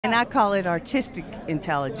And I call it artistic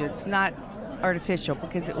intelligence, not artificial,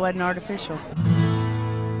 because it wasn't artificial.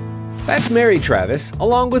 That's Mary Travis,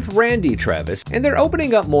 along with Randy Travis, and they're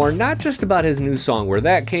opening up more not just about his new song, Where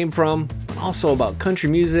That Came From, but also about country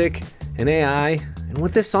music and AI and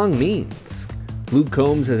what this song means. Luke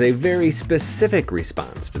Combs has a very specific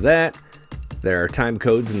response to that. There are time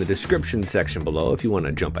codes in the description section below if you want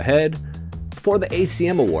to jump ahead. Before the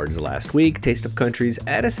ACM Awards last week, Taste of Country's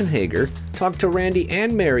Addison Hager talked to Randy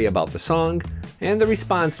and Mary about the song and the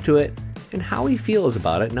response to it and how he feels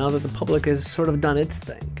about it now that the public has sort of done its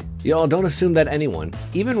thing. Y'all, don't assume that anyone,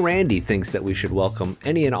 even Randy, thinks that we should welcome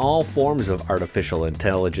any and all forms of artificial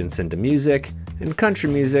intelligence into music and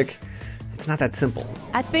country music. It's not that simple.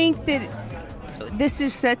 I think that this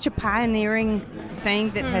is such a pioneering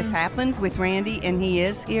thing that has happened with Randy, and he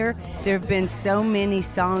is here. There have been so many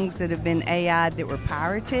songs that have been AI that were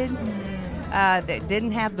pirated, that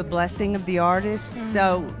didn't have the blessing of the artist.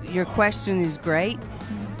 So your question is great.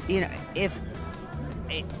 You know,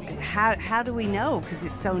 how do we know? Because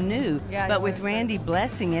it's so new. Yeah, but with Randy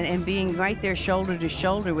blessing it and being right there shoulder to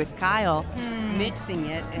shoulder with Kyle, mixing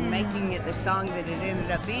it and making it the song that it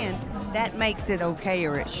ended up being, that makes it okay,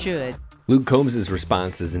 or it should. Luke Combs'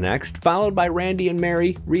 response is next, followed by Randy and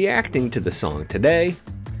Mary reacting to the song today.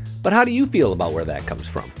 But how do you feel about where that comes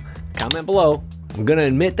from? Comment below. I'm gonna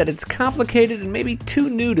admit that it's complicated and maybe too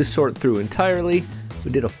new to sort through entirely.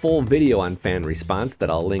 We did a full video on fan response that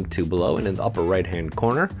I'll link to below and in the upper right hand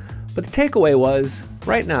corner. But the takeaway was,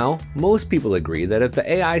 right now, most people agree that if the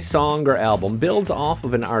AI song or album builds off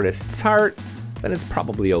of an artist's heart, then it's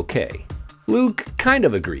probably okay. Luke kind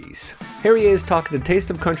of agrees. Here he is talking to Taste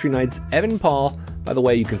of Country Night's Evan Paul. By the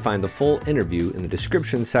way, you can find the full interview in the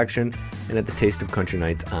description section and at the Taste of Country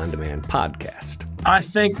Night's on-demand podcast. I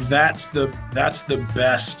think that's the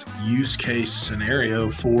best use case scenario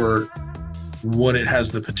for what it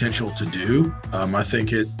has the potential to do. I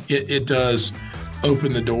think it does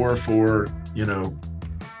open the door for, you know,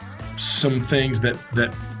 some things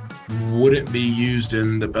that wouldn't be used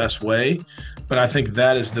in the best way. But I think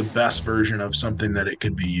that is the best version of something that it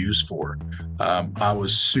could be used for. I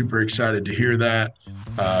was super excited to hear that.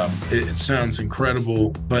 It sounds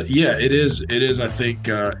incredible, but yeah, it is. I think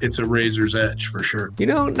it's a razor's edge for sure. You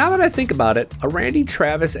know, now that I think about it, a Randy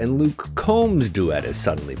Travis and Luke Combs duet is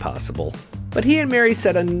suddenly possible. But he and Mary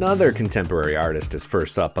said another contemporary artist is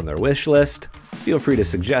first up on their wish list. Feel free to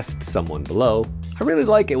suggest someone below. I really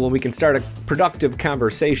like it when we can start a productive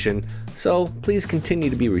conversation, so please continue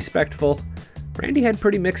to be respectful. Randy had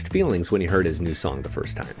pretty mixed feelings when he heard his new song the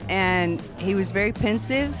first time. And he was very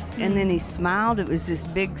pensive, and then he smiled. It was this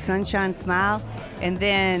big sunshine smile, and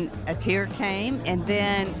then a tear came, and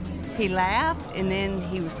then he laughed, and then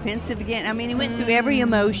he was pensive again. I mean, he went through every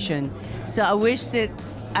emotion. So I wish that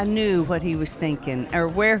I knew what he was thinking or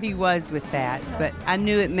where he was with that, but I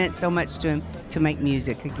knew it meant so much to him to make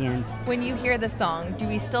music again. When you hear the song, do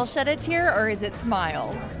we still shed a tear, or is it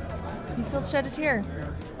smiles? You still shed a tear.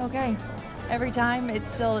 Okay. Every time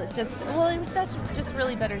it's still just, well, that's just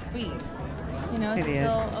really bittersweet. You know,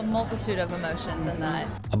 it's still a multitude of emotions in that.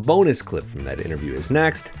 A bonus clip from that interview is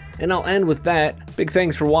next, and I'll end with that. Big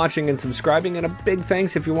thanks for watching and subscribing, and a big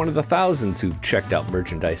thanks if you're one of the thousands who've checked out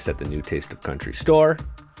merchandise at the new Taste of Country store.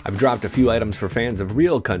 I've dropped a few items for fans of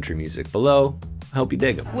real country music below. I hope you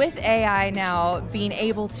dig them. With AI now being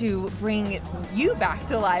able to bring you back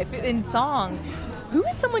to life in song, who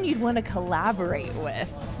is someone you'd want to collaborate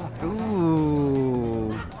with?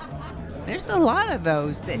 Ooh, there's a lot of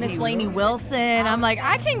those. That Miss Lainey Wilson. I'm like,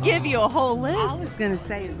 I can give you a whole list. I was going to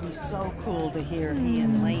say it'd be so cool to hear he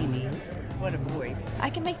and Lainey. What a voice.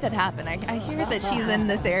 I can make that happen. I hear that she's in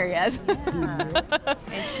this area. Yeah.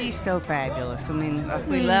 And she's so fabulous. I mean,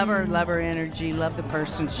 we love her energy, love the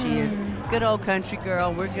person she is. Good old country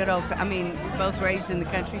girl. We're good old, I mean, we're both raised in the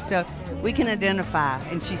country, so we can identify.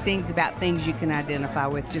 And she sings about things you can identify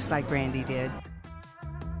with, just like Randy did.